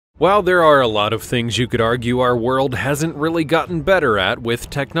While there are a lot of things you could argue our world hasn't really gotten better at with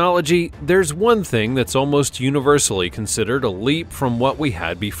technology, there's one thing that's almost universally considered a leap from what we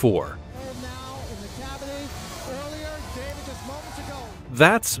had before.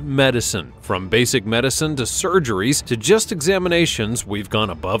 That's medicine. From basic medicine to surgeries to just examinations, we've gone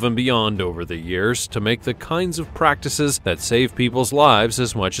above and beyond over the years to make the kinds of practices that save people's lives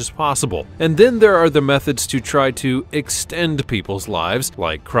as much as possible. And then there are the methods to try to extend people's lives,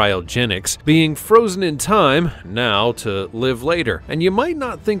 like cryogenics, being frozen in time now to live later. And you might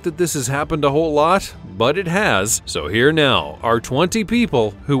not think that this has happened a whole lot, but it has. So here now are 20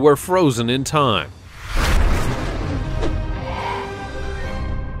 people who were frozen in time.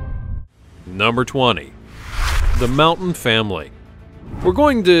 Number 20. The Mountain Family. We're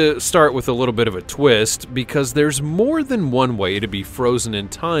going to start with a little bit of a twist because there's more than one way to be frozen in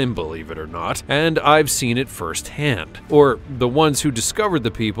time, believe it or not, and I've seen it firsthand. Or the ones who discovered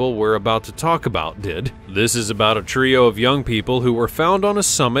the people we're about to talk about did. This is about a trio of young people who were found on a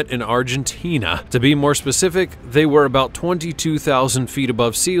summit in Argentina. To be more specific, they were about 22,000 feet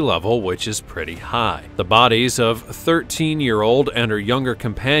above sea level, which is pretty high. The bodies of 13-year-old and her younger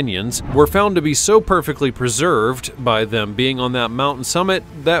companions were found to be so perfectly preserved by them being on that mountain summit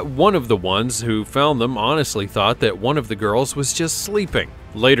that one of the ones who found them honestly thought that one of the girls was just sleeping.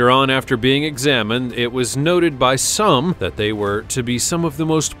 Later on, after being examined, it was noted by some that they were to be some of the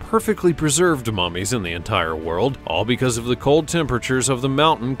most perfectly preserved mummies in the entire world, all because of the cold temperatures of the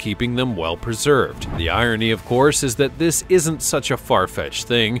mountain keeping them well preserved. The irony, of course, is that this isn't such a far-fetched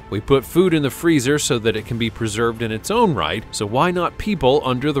thing. We put food in the freezer so that it can be preserved in its own right, so why not people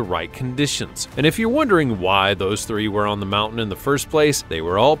under the right conditions? And if you're wondering why those three were on the mountain in the first place, they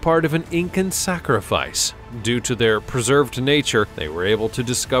were all part of an Incan sacrifice. Due to their preserved nature, they were able to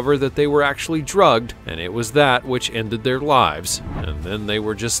discover that they were actually drugged, and it was that which ended their lives, and then they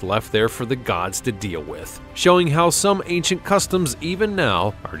were just left there for the gods to deal with, showing how some ancient customs even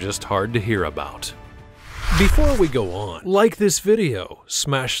now are just hard to hear about. Before we go on, like this video,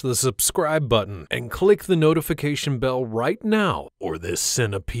 smash the subscribe button, and click the notification bell right now, or this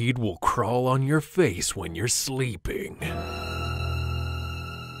centipede will crawl on your face when you're sleeping.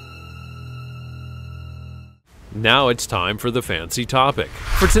 Now it's time for the fancy topic.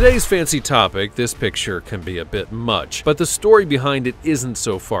 For today's fancy topic, this picture can be a bit much, but the story behind it isn't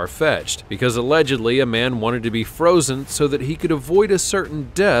so far-fetched, because allegedly a man wanted to be frozen so that he could avoid a certain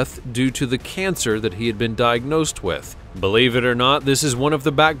death due to the cancer that he had been diagnosed with. Believe it or not, this is one of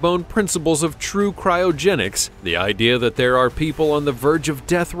the backbone principles of true cryogenics, the idea that there are people on the verge of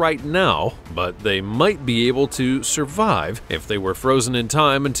death right now, but they might be able to survive if they were frozen in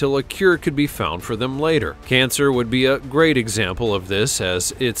time until a cure could be found for them later. Cancer would be a great example of this,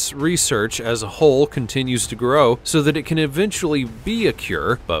 as its research as a whole continues to grow so that it can eventually be a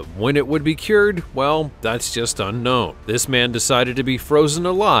cure, but when it would be cured, well, that's just unknown. This man decided to be frozen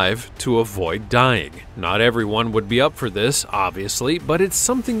alive to avoid dying. Not everyone would be up for this, obviously, but it's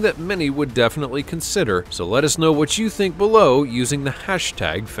something that many would definitely consider, so let us know what you think below using the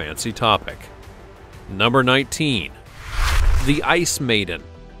hashtag fancy topic. Number 19. The Ice Maiden.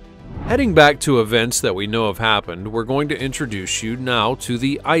 Heading back to events that we know have happened, we're going to introduce you now to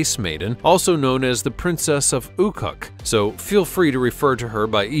the Ice Maiden, also known as the Princess of Ukuk, so feel free to refer to her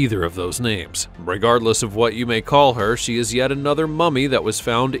by either of those names. Regardless of what you may call her, she is yet another mummy that was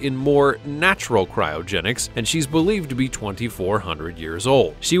found in more natural cryogenics, and she's believed to be 2,400 years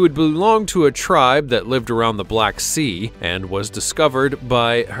old. She would belong to a tribe that lived around the Black Sea and was discovered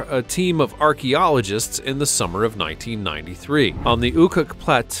by a team of archaeologists in the summer of 1993 on the Ukuk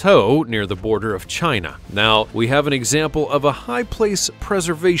Plateau near the border of China. Now, we have an example of a high place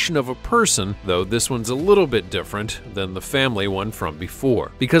preservation of a person, though this one's a little bit different than the family one from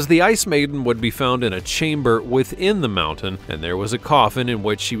before, because the Ice Maiden would be found in a chamber within the mountain, and there was a coffin in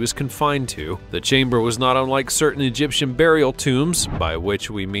which she was confined to. The chamber was not unlike certain Egyptian burial tombs, by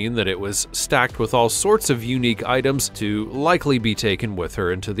which we mean that it was stacked with all sorts of unique items to likely be taken with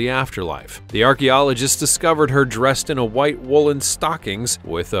her into the afterlife. The archaeologists discovered her dressed in a white woolen stockings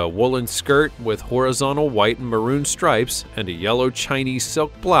with a woolen skirt with horizontal white and maroon stripes and a yellow Chinese silk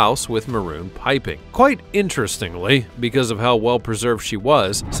blouse with maroon piping. Quite interestingly, because of how well preserved she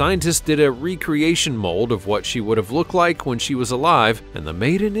was, scientists did a recreation mold of what she would have looked like when she was alive, and the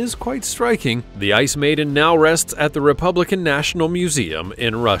maiden is quite striking. The Ice Maiden now rests at the Republican National Museum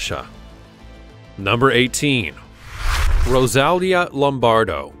in Russia. Number 18. Rosalia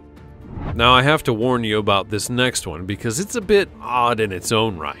Lombardo. Now I have to warn you about this next one because it's a bit odd in its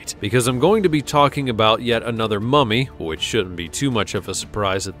own right, because I'm going to be talking about yet another mummy, which shouldn't be too much of a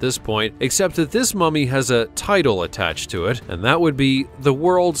surprise at this point, except that this mummy has a title attached to it, and that would be the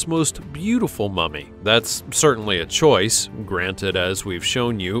world's most beautiful mummy. That's certainly a choice. Granted, as we've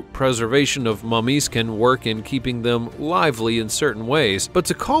shown you, preservation of mummies can work in keeping them lively in certain ways, but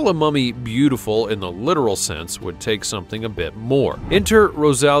to call a mummy beautiful in the literal sense would take something a bit more. Enter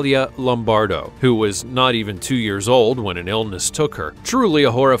Rosalia Lombardo, who was not even 2 years old when an illness took her. Truly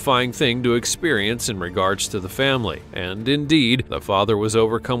a horrifying thing to experience in regards to the family. And indeed, the father was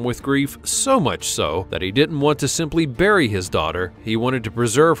overcome with grief, so much so that he didn't want to simply bury his daughter, he wanted to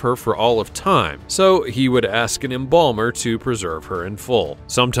preserve her for all of time. So he would ask an embalmer to preserve her in full.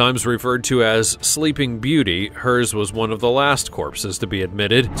 Sometimes referred to as Sleeping Beauty, hers was one of the last corpses to be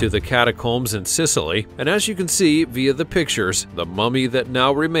admitted to the catacombs in Sicily, and as you can see via the pictures, the mummy that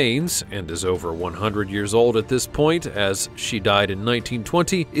now remains, and is over 100 years old at this point as she died in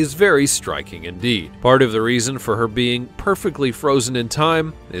 1920, is very striking indeed. Part of the reason for her being perfectly frozen in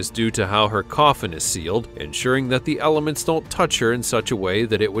time is due to how her coffin is sealed, ensuring that the elements don't touch her in such a way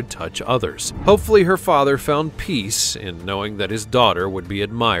that it would touch others. Hopefully her father found peace in knowing that his daughter would be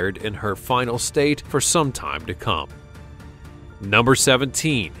admired in her final state for some time to come. Number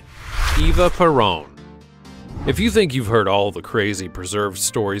 17. Eva Peron. If you think you've heard all the crazy preserved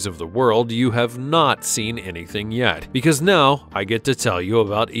stories of the world, you have not seen anything yet, because now I get to tell you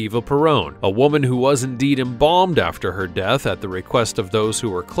about Eva Peron, a woman who was indeed embalmed after her death at the request of those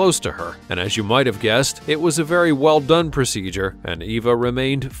who were close to her. And as you might have guessed, it was a very well done procedure, and Eva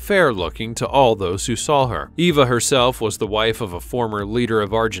remained fair looking to all those who saw her. Eva herself was the wife of a former leader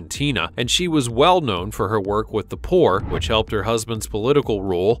of Argentina, and she was well known for her work with the poor, which helped her husband's political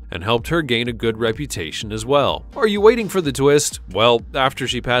rule and helped her gain a good reputation as well. Are you waiting for the twist? Well, after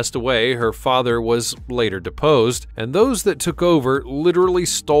she passed away, her father was later deposed, and those that took over literally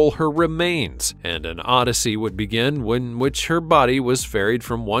stole her remains, and an odyssey would begin in which her body was ferried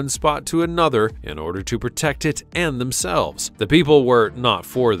from one spot to another in order to protect it and themselves. The people were not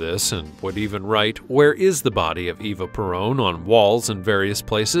for this and would even write, "Where is the body of Eva Peron?" on walls in various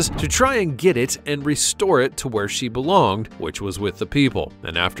places to try and get it and restore it to where she belonged, which was with the people.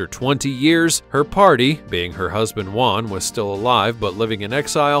 And after 20 years, her party, being her husband Juan was still alive but living in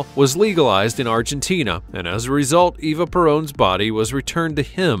exile, was legalized in Argentina, and as a result, Eva Peron's body was returned to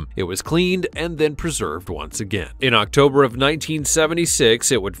him. It was cleaned and then preserved once again. In October of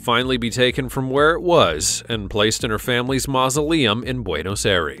 1976, it would finally be taken from where it was and placed in her family's mausoleum in Buenos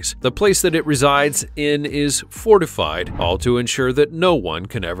Aires. The place that it resides in is fortified, all to ensure that no one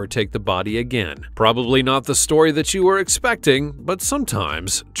can ever take the body again. Probably not the story that you were expecting, but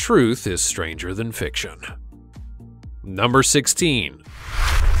sometimes truth is stranger than fiction. Number 16.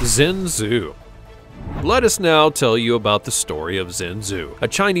 Zhenzu. Let us now tell you about the story of Zhenzu, a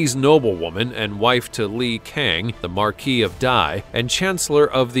Chinese noblewoman and wife to Li Kang, the Marquis of Dai, and Chancellor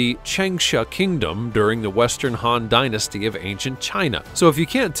of the Changsha Kingdom during the Western Han Dynasty of ancient China. So if you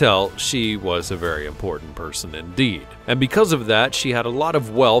can't tell, she was a very important person indeed. And because of that, she had a lot of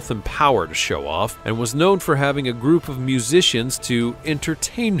wealth and power to show off, and was known for having a group of musicians to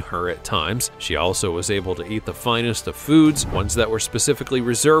entertain her at times. She also was able to eat the finest of foods, ones that were specifically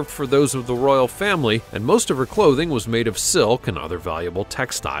reserved for those of the royal family, and most of her clothing was made of silk and other valuable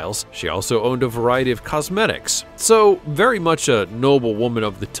textiles. She also owned a variety of cosmetics. So, very much a noble woman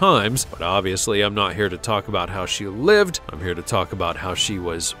of the times, but obviously I'm not here to talk about how she lived, I'm here to talk about how she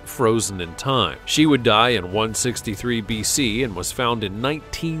was frozen in time. She would die in 163 BC and was found in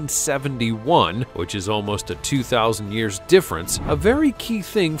 1971, which is almost a 2,000 years difference, a very key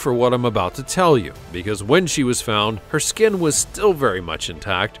thing for what I'm about to tell you, because when she was found, her skin was still very much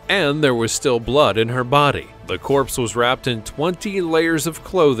intact, and there was still blood in her body. The corpse was wrapped in 20 layers of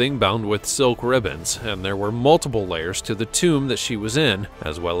clothing bound with silk ribbons, and there were multiple layers to the tomb that she was in,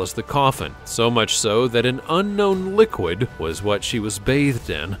 as well as the coffin, so much so that an unknown liquid was what she was bathed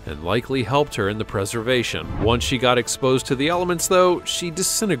in and likely helped her in the preservation. Once she got exposed to the elements though, she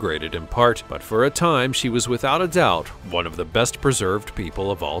disintegrated in part, but for a time she was without a doubt one of the best preserved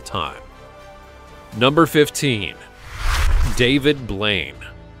people of all time. Number 15. David Blaine.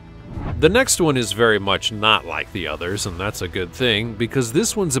 The next one is very much not like the others, and that's a good thing, because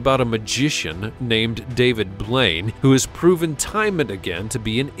this one's about a magician named David Blaine who has proven time and again to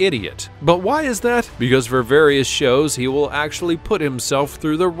be an idiot. But why is that? Because for various shows he will actually put himself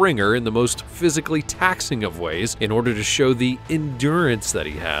through the ringer in the most physically taxing of ways in order to show the endurance that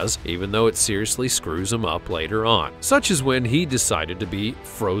he has, even though it seriously screws him up later on. Such as when he decided to be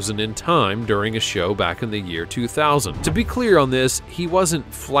frozen in time during a show back in the year 2000. To be clear on this, he wasn't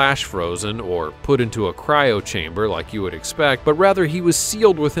flash frozen frozen or put into a cryo chamber like you would expect, but rather he was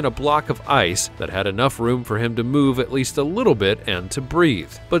sealed within a block of ice that had enough room for him to move at least a little bit and to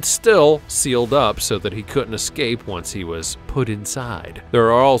breathe, but still sealed up so that he couldn't escape once he was put inside. There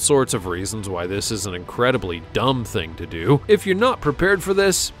are all sorts of reasons why this is an incredibly dumb thing to do. If you're not prepared for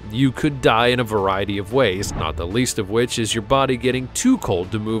this, you could die in a variety of ways, not the least of which is your body getting too cold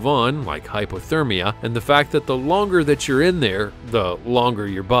to move on, like hypothermia, and the fact that the longer that you're in there, the longer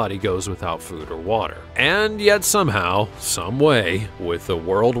your body goes without food or water. And yet somehow, some way, with the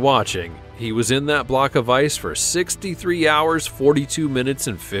world watching, he was in that block of ice for 63 hours, 42 minutes,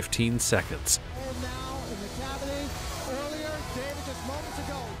 and 15 seconds.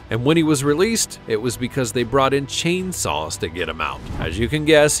 And when he was released, it was because they brought in chainsaws to get him out. As you can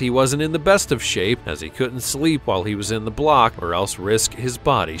guess, he wasn't in the best of shape, as he couldn't sleep while he was in the block or else risk his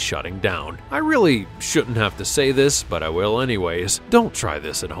body shutting down. I really shouldn't have to say this, but I will anyways. Don't try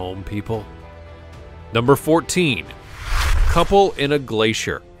this at home, people. Number 14. Couple in a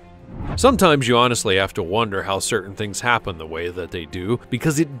glacier. Sometimes you honestly have to wonder how certain things happen the way that they do,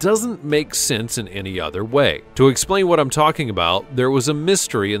 because it doesn't make sense in any other way. To explain what I'm talking about, there was a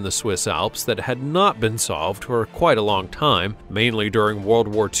mystery in the Swiss Alps that had not been solved for quite a long time. Mainly during World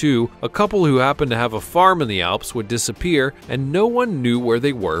War II, a couple who happened to have a farm in the Alps would disappear, and no one knew where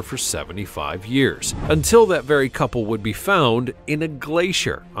they were for 75 years. Until that very couple would be found in a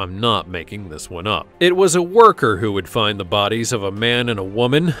glacier. I'm not making this one up. It was a worker who would find the bodies of a man and a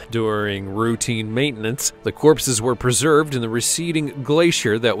woman during routine maintenance. The corpses were preserved in the receding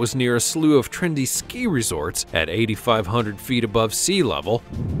glacier that was near a slew of trendy ski resorts at 8,500 feet above sea level.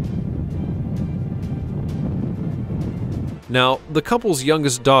 Now, the couple's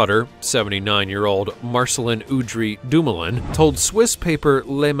youngest daughter, 79-year-old Marceline Audrey Dumoulin, told Swiss paper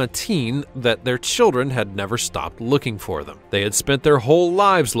Le Matin that their children had never stopped looking for them. They had spent their whole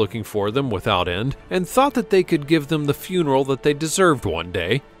lives looking for them without end and thought that they could give them the funeral that they deserved one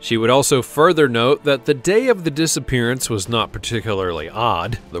day. She would also further note that the day of the disappearance was not particularly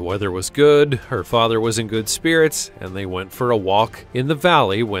odd. The weather was good, her father was in good spirits, and they went for a walk in the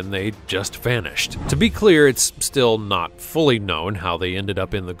valley when they just vanished. To be clear, it's still not fully known how they ended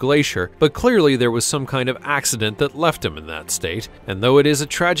up in the glacier, but clearly there was some kind of accident that left them in that state, and though it is a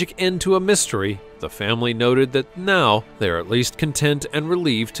tragic end to a mystery, the family noted that now they are at least content and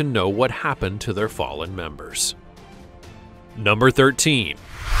relieved to know what happened to their fallen members. Number 13.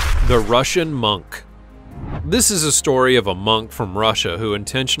 The Russian Monk. This is a story of a monk from Russia who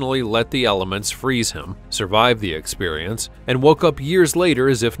intentionally let the elements freeze him, survived the experience, and woke up years later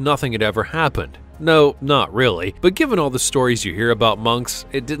as if nothing had ever happened. No, not really, but given all the stories you hear about monks,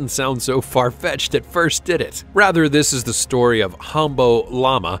 it didn't sound so far-fetched at first, did it? Rather, this is the story of Hambo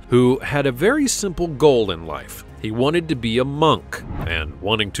Lama, who had a very simple goal in life. He wanted to be a monk, and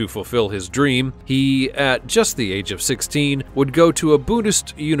wanting to fulfill his dream, he, at just the age of 16, would go to a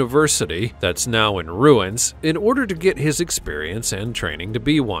Buddhist university that's now in ruins in order to get his experience and training to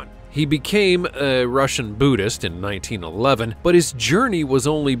be one. He became a Russian Buddhist in 1911, but his journey was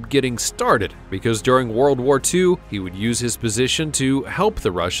only getting started because during World War II, he would use his position to help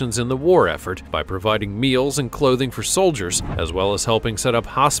the Russians in the war effort by providing meals and clothing for soldiers, as well as helping set up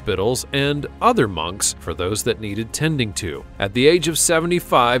hospitals and other monks for those that needed tending to. At the age of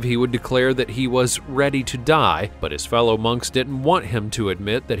 75, he would declare that he was ready to die, but his fellow monks didn't want him to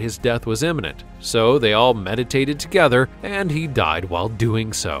admit that his death was imminent. So they all meditated together, and he died while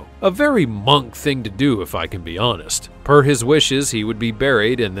doing so. A very monk thing to do, if I can be honest. Per his wishes, he would be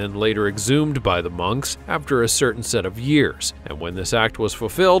buried and then later exhumed by the monks after a certain set of years. And when this act was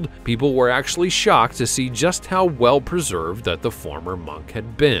fulfilled, people were actually shocked to see just how well preserved that the former monk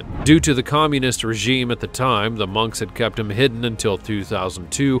had been. Due to the communist regime at the time, the monks had kept him hidden until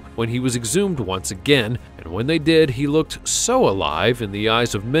 2002, when he was exhumed once again, and when they did, he looked so alive in the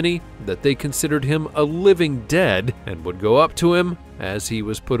eyes of many that they considered him a living dead and would go up to him as he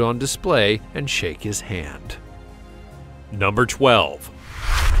was put on display and shake his hand. Number 12.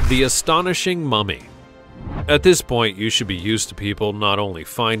 The Astonishing Mummy. At this point, you should be used to people not only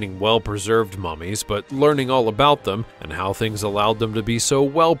finding well-preserved mummies, but learning all about them and how things allowed them to be so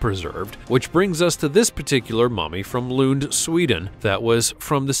well-preserved, which brings us to this particular mummy from Lund, Sweden, that was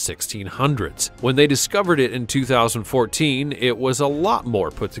from the 1600s. When they discovered it in 2014, it was a lot more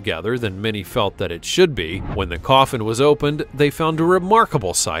put together than many felt that it should be. When the coffin was opened, they found a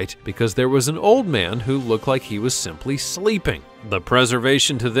remarkable sight because there was an old man who looked like he was simply sleeping. The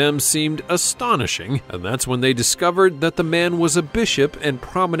preservation to them seemed astonishing, and that's when they discovered that the man was a bishop and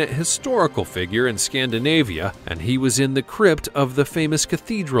prominent historical figure in Scandinavia, and he was in the crypt of the famous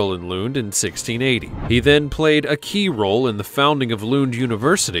cathedral in Lund in 1680. He then played a key role in the founding of Lund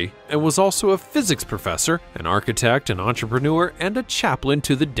University and was also a physics professor, an architect, an entrepreneur, and a chaplain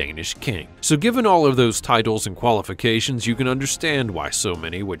to the Danish king. So given all of those titles and qualifications, you can understand why so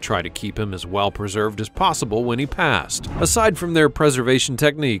many would try to keep him as well preserved as possible when he passed. Aside from their preservation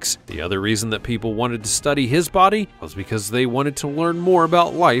techniques, the other reason that people wanted to study his body was because they wanted to learn more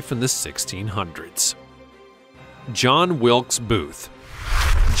about life in the 1600s. John Wilkes Booth.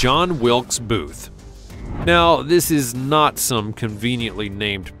 John Wilkes Booth. Now, this is not some conveniently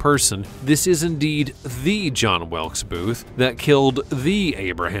named person. This is indeed the John Wilkes Booth that killed the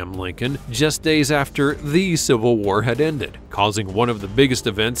Abraham Lincoln just days after the Civil War had ended, causing one of the biggest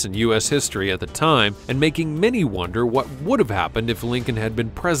events in U.S. history at the time and making many wonder what would have happened if Lincoln had been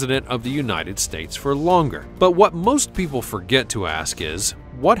president of the United States for longer. But what most people forget to ask is,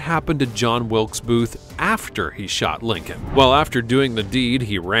 what happened to John Wilkes Booth after he shot Lincoln? Well, after doing the deed,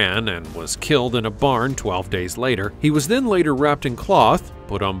 he ran and was killed in a barn 12 days later. He was then later wrapped in cloth,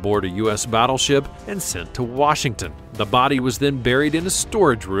 put on board a U.S. battleship, and sent to Washington. The body was then buried in a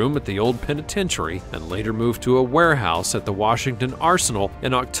storage room at the old penitentiary and later moved to a warehouse at the Washington Arsenal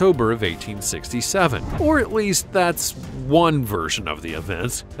in October of 1867. Or at least that's one version of the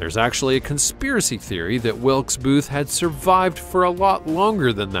events. There's actually a conspiracy theory that Wilkes Booth had survived for a lot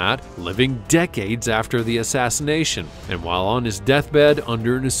longer than that, living decades after the assassination. And while on his deathbed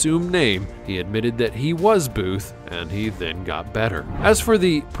under an assumed name, he admitted that he was Booth, and he then got better. As for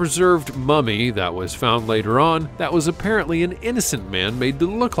the preserved mummy that was found later on, that was apparently an innocent man made to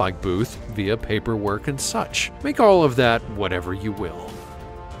look like Booth via paperwork and such. Make all of that whatever you will.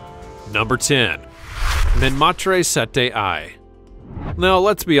 Number 10. Menmatre Sete I. Now,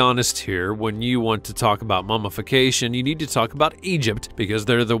 let's be honest here, when you want to talk about mummification, you need to talk about Egypt because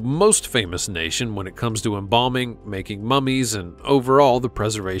they're the most famous nation when it comes to embalming, making mummies, and overall the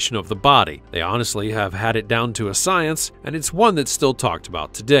preservation of the body. They honestly have had it down to a science, and it's one that's still talked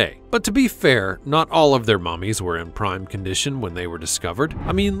about today. But to be fair, not all of their mummies were in prime condition when they were discovered.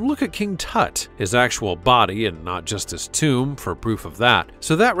 I mean, look at King Tut, his actual body and not just his tomb for proof of that.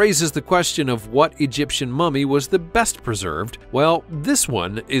 So that raises the question of what Egyptian mummy was the best preserved. Well, this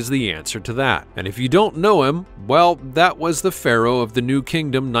one is the answer to that. And if you don't know him, well, that was the pharaoh of the New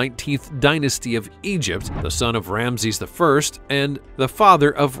Kingdom 19th dynasty of Egypt, the son of Ramses I and the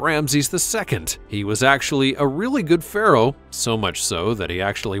father of Ramses II. He was actually a really good pharaoh, so much so that he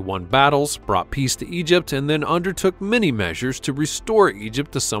actually won battles, brought peace to Egypt, and then undertook many measures to restore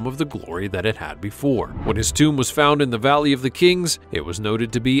Egypt to some of the glory that it had before. When his tomb was found in the Valley of the Kings, it was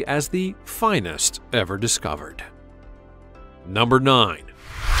noted to be as the finest ever discovered. Number 9.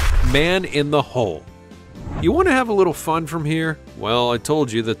 Man in the Hole. You want to have a little fun from here? Well, I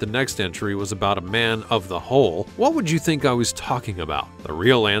told you that the next entry was about a man of the hole. What would you think I was talking about? The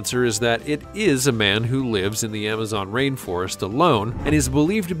real answer is that it is a man who lives in the Amazon rainforest alone and is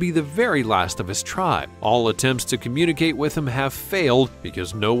believed to be the very last of his tribe. All attempts to communicate with him have failed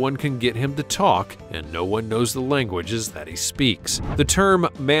because no one can get him to talk and no one knows the languages that he speaks. The term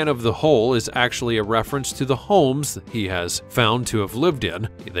man of the hole is actually a reference to the homes he has found to have lived in.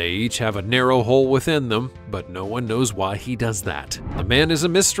 They each have a narrow hole within them, but no one knows why he does that. The man is a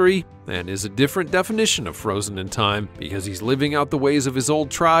mystery and is a different definition of frozen in time because he's living out the ways of his old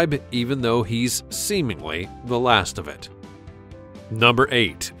tribe even though he's seemingly the last of it. Number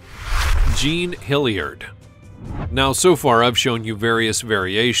 8. Jean Hilliard. Now, so far I've shown you various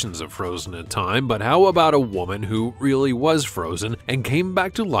variations of frozen in time, but how about a woman who really was frozen and came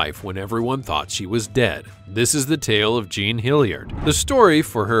back to life when everyone thought she was dead? This is the tale of Jean Hilliard. The story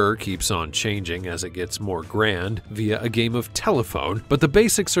for her keeps on changing as it gets more grand via a game of telephone, but the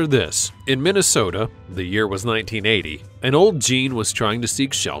basics are this. In Minnesota, the year was 1980, an old Jean was trying to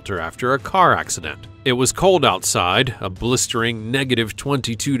seek shelter after a car accident. It was cold outside, a blistering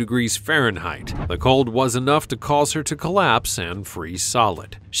 -22 degrees Fahrenheit. The cold was enough to cause her to collapse and freeze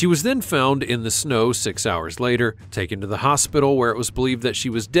solid. She was then found in the snow 6 hours later, taken to the hospital where it was believed that she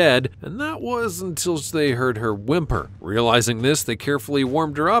was dead, and that was until they heard her whimper. Realizing this, they carefully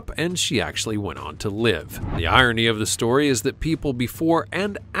warmed her up and she actually went on to live. The irony of the story is that people before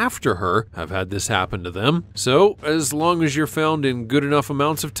and after her have had this happen to them, so as long as you're found in good enough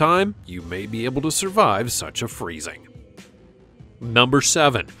amounts of time, you may be able to survive such a freezing. Number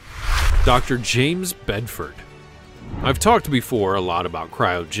 7. Dr. James Bedford. I've talked before a lot about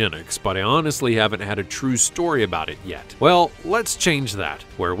cryogenics, but I honestly haven't had a true story about it yet. Well, let's change that,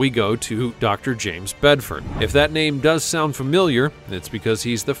 where we go to Dr. James Bedford. If that name does sound familiar, it's because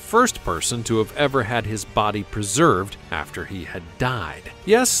he's the first person to have ever had his body preserved after he had died.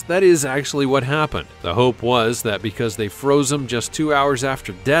 Yes, that is actually what happened. The hope was that because they froze him just 2 hours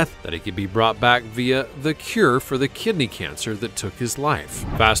after death, that he could be brought back via the cure for the kidney cancer that took his life.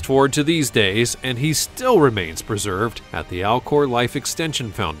 Fast forward to these days, and he still remains preserved at the Alcor Life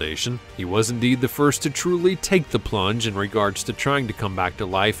Extension Foundation. He was indeed the first to truly take the plunge in regards to trying to come back to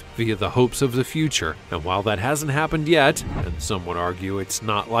life via the hopes of the future. And while that hasn't happened yet, and some would argue it's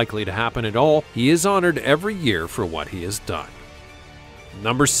not likely to happen at all, he is honored every year for what he has done.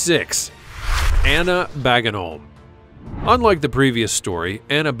 Number 6. Anna Bagenholm. Unlike the previous story,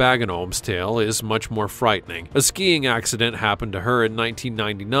 Anna Bagenholm's tale is much more frightening. A skiing accident happened to her in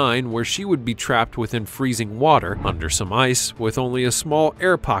 1999 where she would be trapped within freezing water under some ice with only a small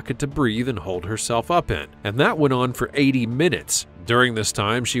air pocket to breathe and hold herself up in. And that went on for 80 minutes. During this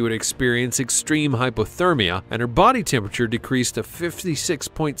time, she would experience extreme hypothermia, and her body temperature decreased to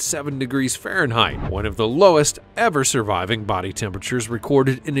 56.7 degrees Fahrenheit, one of the lowest ever surviving body temperatures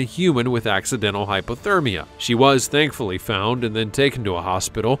recorded in a human with accidental hypothermia. She was thankfully found and then taken to a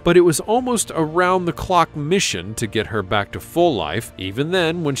hospital, but it was almost a round-the-clock mission to get her back to full life. Even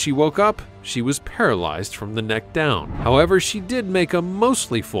then, when she woke up, she was paralyzed from the neck down. However, she did make a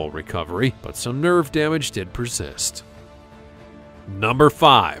mostly full recovery, but some nerve damage did persist. Number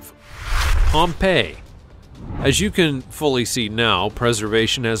 5. Pompeii. As you can fully see now,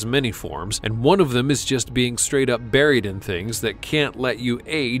 preservation has many forms, and one of them is just being straight up buried in things that can't let you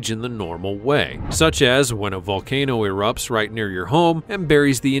age in the normal way, such as when a volcano erupts right near your home and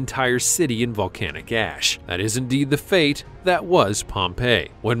buries the entire city in volcanic ash. That is indeed the fate that was Pompeii.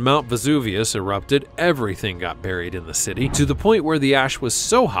 When Mount Vesuvius erupted, everything got buried in the city, to the point where the ash was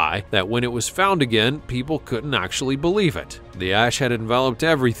so high that when it was found again, people couldn't actually believe it. The ash had enveloped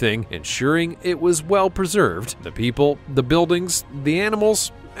everything, ensuring it was well preserved. The people, the buildings, the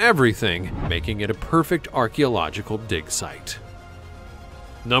animals, everything, making it a perfect archaeological dig site.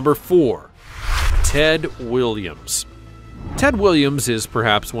 Number 4. Ted Williams. Ted Williams is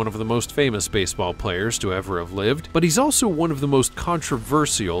perhaps one of the most famous baseball players to ever have lived, but he's also one of the most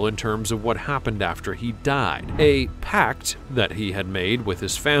controversial in terms of what happened after he died. A pact that he had made with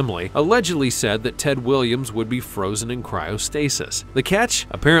his family allegedly said that Ted Williams would be frozen in cryostasis. The catch?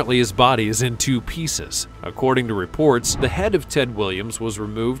 Apparently his body is in 2 pieces. According to reports, the head of Ted Williams was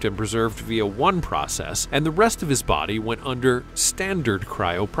removed and preserved via one process, and the rest of his body went under standard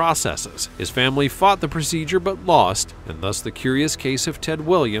cryo processes. His family fought the procedure but lost, and thus the curious case of Ted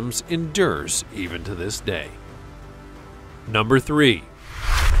Williams endures even to this day. Number 3.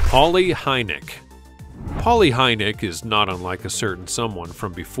 Polly Heineck. Polly Heineck is not unlike a certain someone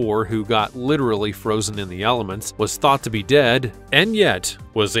from before who got literally frozen in the elements, was thought to be dead, and yet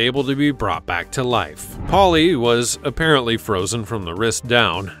was able to be brought back to life. Polly was apparently frozen from the wrist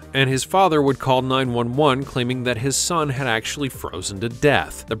down, and his father would call 911 claiming that his son had actually frozen to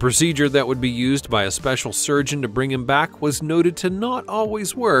death. The procedure that would be used by a special surgeon to bring him back was noted to not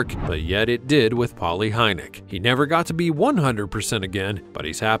always work, but yet it did with Polly Heineck. He never got to be 100% again, but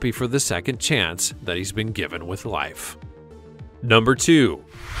he's happy for the second chance that he's been given with life. Number 2.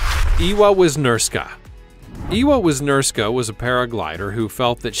 Iwa Wisniewska. Iwa Wisniewska was a paraglider who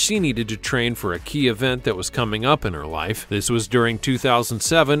felt that she needed to train for a key event that was coming up in her life. This was during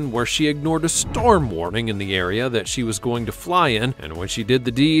 2007, where she ignored a storm warning in the area that she was going to fly in, and when she did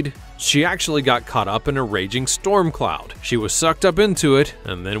the deed, she actually got caught up in a raging storm cloud. She was sucked up into it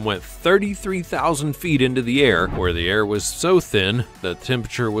and then went 33,000 feet into the air, where the air was so thin, the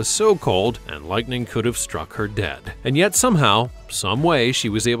temperature was so cold, and lightning could have struck her dead. And yet somehow, some way, she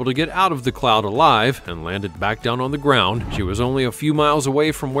was able to get out of the cloud alive and landed back down on the ground. She was only a few miles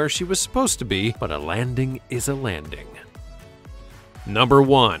away from where she was supposed to be, but a landing is a landing. Number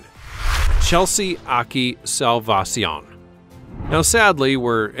 1. Chelsea Aki Salvacion. Now sadly,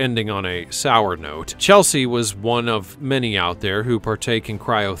 we're ending on a sour note. Chelsea was one of many out there who partake in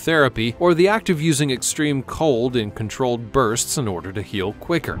cryotherapy, or the act of using extreme cold in controlled bursts in order to heal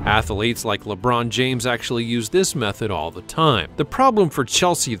quicker. Athletes like LeBron James actually use this method all the time. The problem for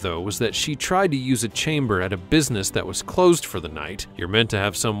Chelsea, though, was that she tried to use a chamber at a business that was closed for the night. You're meant to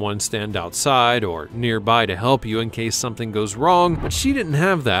have someone stand outside or nearby to help you in case something goes wrong, but she didn't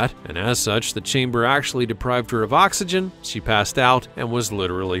have that, and as such, the chamber actually deprived her of oxygen. She passed out and was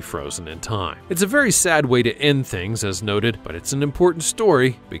literally frozen in time. It's a very sad way to end things, as noted, but it's an important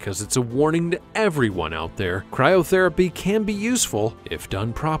story because it's a warning to everyone out there. Cryotherapy can be useful if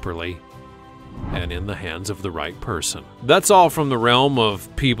done properly. and in the hands of the right person. That's all from the realm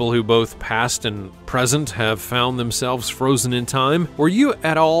of people who both past and present have found themselves frozen in time. Were you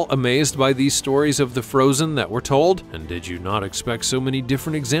at all amazed by these stories of the frozen that were told? And did you not expect so many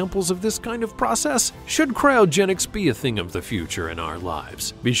different examples of this kind of process? Should cryogenics be a thing of the future in our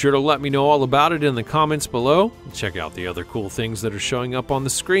lives? Be sure to let me know all about it in the comments below. Check out the other cool things that are showing up on the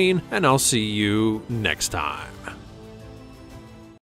screen, and I'll see you next time.